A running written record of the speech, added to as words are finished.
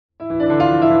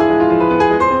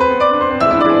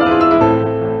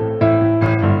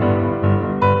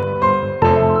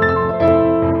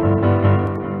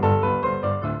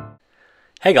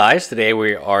Hey guys, today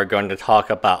we are going to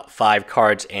talk about 5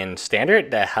 cards in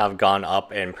Standard that have gone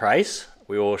up in price.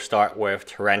 We will start with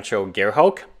Torrential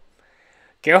Gearhulk.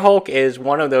 Gearhulk is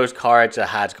one of those cards that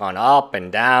has gone up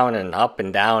and down and up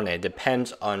and down. It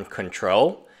depends on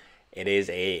control. It is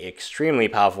a extremely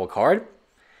powerful card.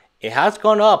 It has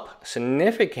gone up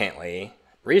significantly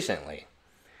recently.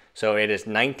 So it is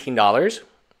 $19.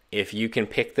 If you can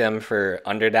pick them for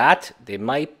under that, they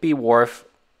might be worth,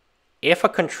 if a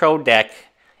control deck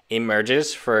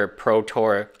emerges for Pro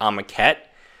Tour Amonkhet.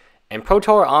 And Pro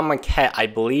Tour Amonkhet, I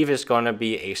believe, is going to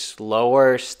be a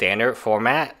slower standard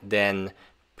format than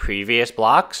previous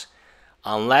blocks,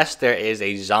 unless there is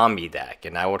a zombie deck.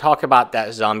 And I will talk about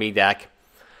that zombie deck.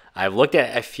 I've looked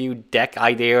at a few deck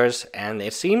ideas, and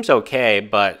it seems okay,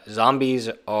 but zombies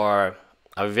are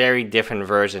a very different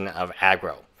version of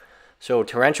aggro. So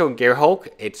Torrential Gearhulk,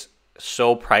 its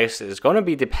sole price is going to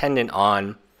be dependent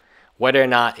on whether or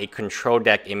not a control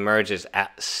deck emerges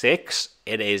at 6.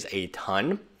 It is a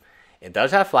ton. It does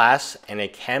have flash, and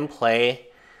it can play.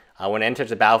 When it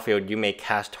enters the battlefield, you may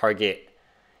cast target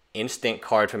instant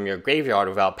card from your graveyard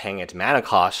without paying its mana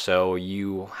cost. So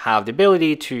you have the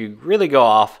ability to really go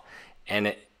off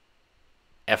and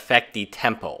affect the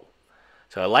tempo.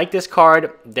 So I like this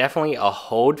card. Definitely a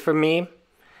hold for me.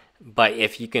 But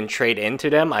if you can trade into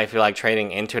them, I feel like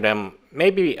trading into them may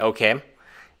be okay.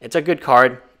 It's a good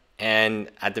card. And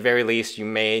at the very least, you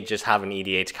may just have an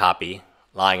EDH copy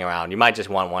lying around. You might just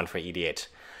want one for EDH.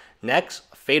 Next,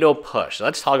 Fatal Push.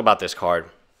 Let's talk about this card.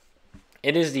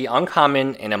 It is the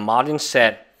uncommon in a modern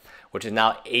set, which is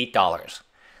now $8.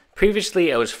 Previously,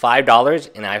 it was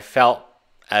 $5, and I felt,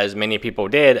 as many people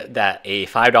did, that a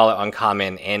 $5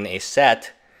 uncommon in a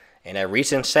set, in a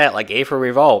recent set like A for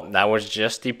Revolt, that was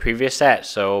just the previous set.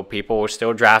 So people were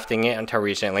still drafting it until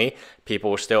recently. People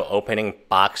were still opening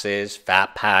boxes,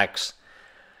 fat packs,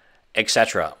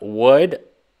 etc. Would,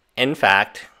 in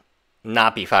fact,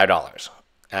 not be $5.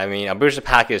 I mean, a booster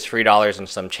pack is $3 and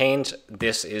some change.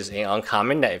 This is an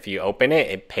uncommon that if you open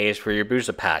it, it pays for your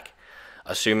booster pack,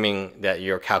 assuming that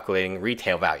you're calculating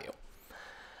retail value.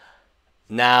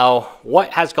 Now,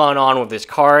 what has gone on with this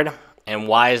card? And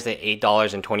why is it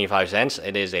 $8.25?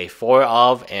 It is a 4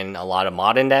 of in a lot of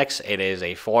modern decks. It is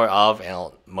a 4 of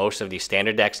in most of the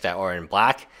standard decks that are in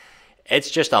black. It's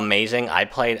just amazing. I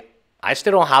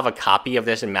still don't have a copy of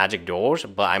this in Magic Duels,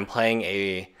 but I'm playing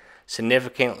a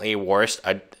significantly worse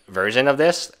version of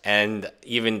this, and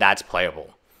even that's playable.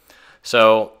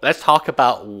 So let's talk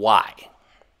about why.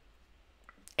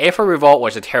 A for Revolt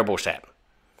was a terrible set.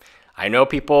 I know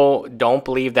people don't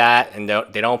believe that, and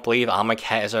they don't believe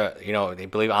Amonkhet is they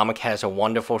believe Amonkhet is a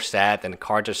wonderful set, and the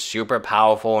cards are super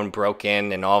powerful and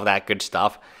broken and all of that good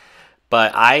stuff.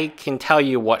 But I can tell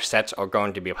you what sets are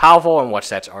going to be powerful and what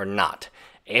sets are not.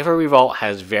 A for Revolt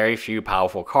has very few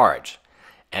powerful cards,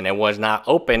 and it was not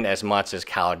opened as much as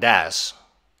Kaladesh.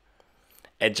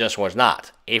 It just was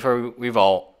not. A for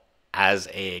Revolt, as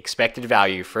a expected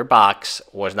value for box,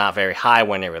 was not very high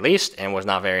when it released, and was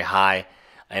not very high,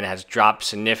 and has dropped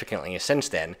significantly since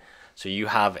then. So you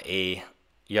have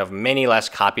many less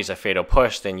copies of Fatal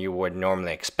Push than you would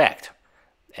normally expect,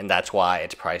 and that's why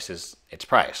its price is its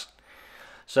price.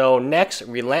 So next,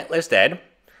 Relentless Dead.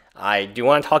 I do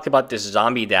want to talk about this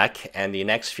zombie deck, and the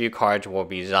next few cards will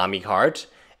be zombie cards.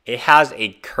 It has a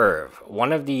curve.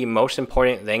 One of the most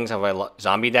important things of a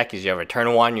zombie deck is you have a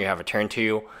turn 1, you have a turn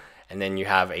 2, and then you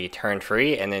have a turn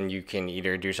 3, and then you can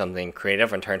either do something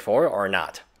creative on turn 4 or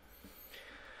not.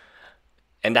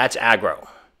 And that's aggro.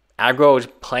 Aggro is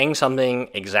playing something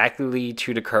exactly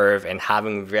to the curve and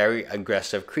having very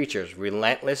aggressive creatures.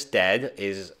 Relentless Dead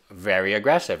is very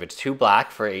aggressive. It's 2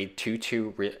 black for a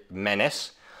 2/2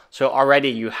 menace. So already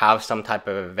you have some type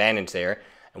of advantage there.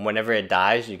 And whenever it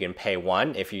dies, you can pay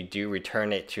 1. If you do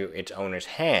return it to its owner's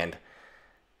hand,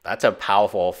 that's a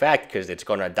powerful effect because it's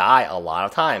going to die a lot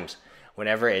of times.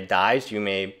 Whenever it dies, you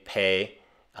may pay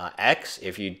X.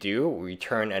 If you do,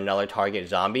 return another target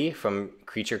zombie from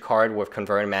creature card with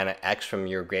converted mana X from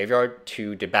your graveyard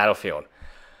to the battlefield.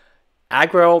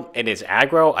 Aggro, it is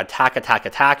aggro. Attack, attack,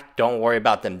 attack. Don't worry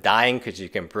about them dying because you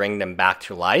can bring them back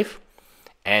to life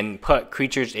and put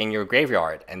creatures in your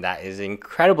graveyard. And that is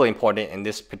incredibly important in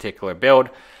this particular build.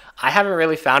 I haven't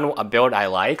really found a build I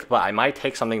like, but I might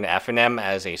take something to FNM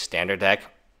as a standard deck.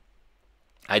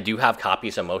 I do have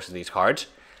copies of most of these cards.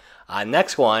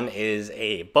 Next one is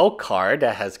a bulk card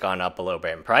that has gone up a little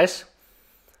bit in price.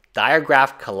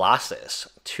 Diagraph Colossus,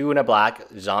 2 and a black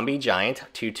zombie giant,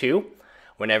 2/2.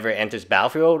 Whenever it enters the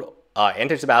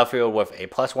battlefield with a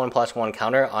 +1/+1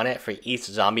 counter on it for each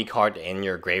zombie card in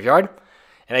your graveyard.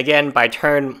 And again, by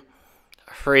turn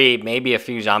free, maybe a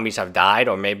few zombies have died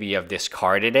or maybe you have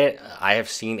discarded it. I have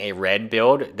seen a red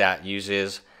build that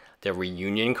uses the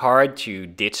reunion card to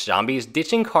ditch zombies.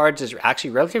 Ditching cards is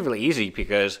actually relatively easy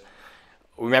because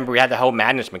remember we had the whole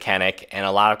madness mechanic and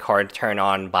a lot of cards turn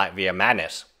on via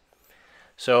madness.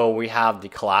 So we have the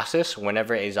Colossus.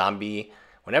 Whenever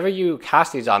you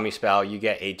cast a zombie spell, you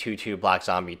get a 2/2 black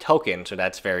zombie token, so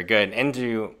that's very good.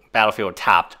 Into battlefield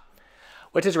tapped,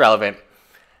 which is relevant.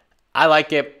 I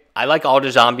like it. I like all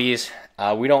the zombies.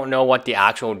 We don't know what the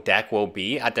actual deck will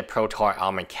be at the Pro Tour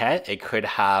Almaquette.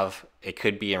 It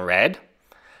could be in red.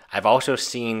 I've also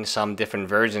seen some different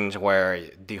versions where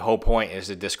the whole point is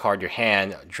to discard your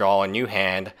hand, draw a new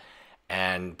hand,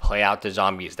 and play out the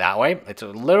zombies that way. It's a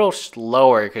little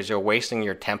slower because you're wasting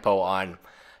your tempo on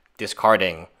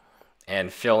discarding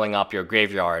and filling up your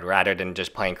graveyard rather than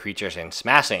just playing creatures and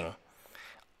smashing.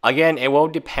 Again, it will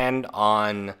depend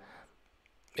on...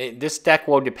 This deck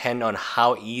will depend on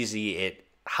how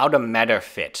the meta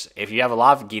fits. If you have a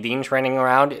lot of Gideons running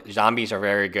around, zombies are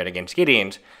very good against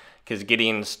Gideons because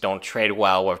Gideons don't trade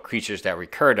well with creatures that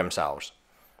recur themselves.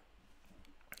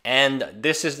 And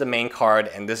this is the main card,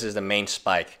 and this is the main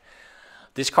spike.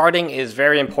 Discarding is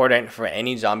very important for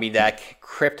any zombie deck.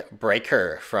 Crypt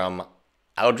Breaker from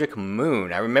Eldritch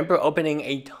Moon. I remember opening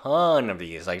a ton of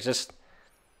these, like just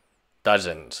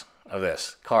dozens of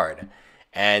this card.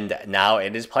 And now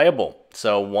it is playable.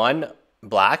 So 1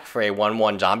 black for a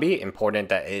 1/1 zombie. Important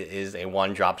that it is a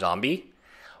 1-drop zombie.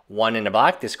 1 in the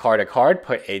black, discard a card,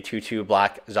 put a 2/2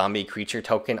 black zombie creature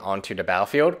token onto the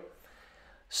battlefield.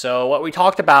 So what we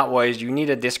talked about was you need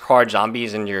to discard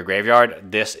zombies in your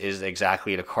graveyard. This is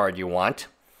exactly the card you want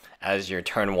as your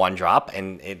turn 1 drop.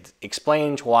 And it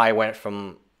explains why I went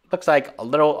from, looks like a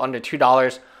little under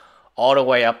 $2 all the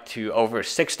way up to over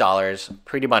 $6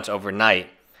 pretty much overnight.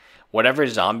 Whatever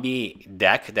zombie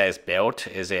deck that is built,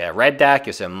 is it a red deck,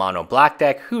 is it a mono black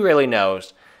deck, who really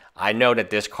knows? I know that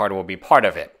this card will be part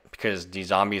of it because the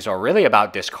zombies are really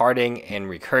about discarding and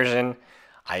recursion.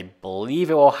 I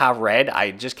believe it will have red.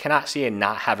 I just cannot see it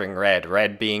not having red.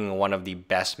 Red being one of the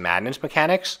best madness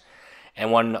mechanics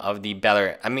and one of the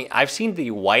better. I mean, I've seen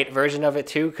the white version of it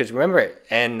too because remember,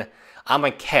 in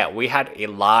Almaquette, we had a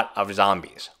lot of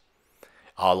zombies.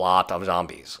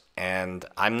 And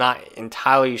I'm not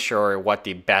entirely sure what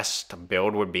the best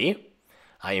build would be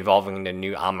involving the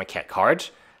new Almaquette cards.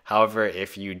 However,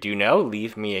 if you do know,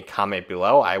 leave me a comment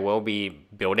below. I will be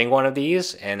building one of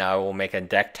these and I will make a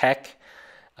deck tech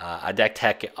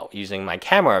using my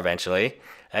camera eventually.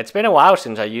 It's been a while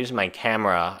since I used my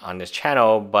camera on this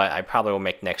channel, but I probably will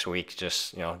make next week,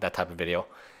 just, that type of video.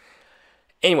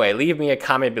 Anyway, leave me a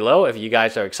comment below if you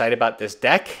guys are excited about this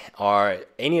deck, or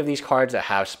any of these cards that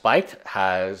have spiked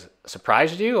has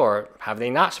surprised you, or have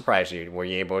they not surprised you? Were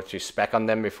you able to spec on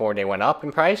them before they went up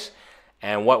in price?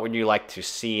 And what would you like to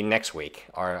see next week,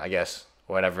 or I guess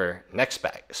whatever next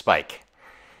spike?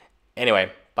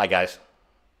 Anyway, bye guys.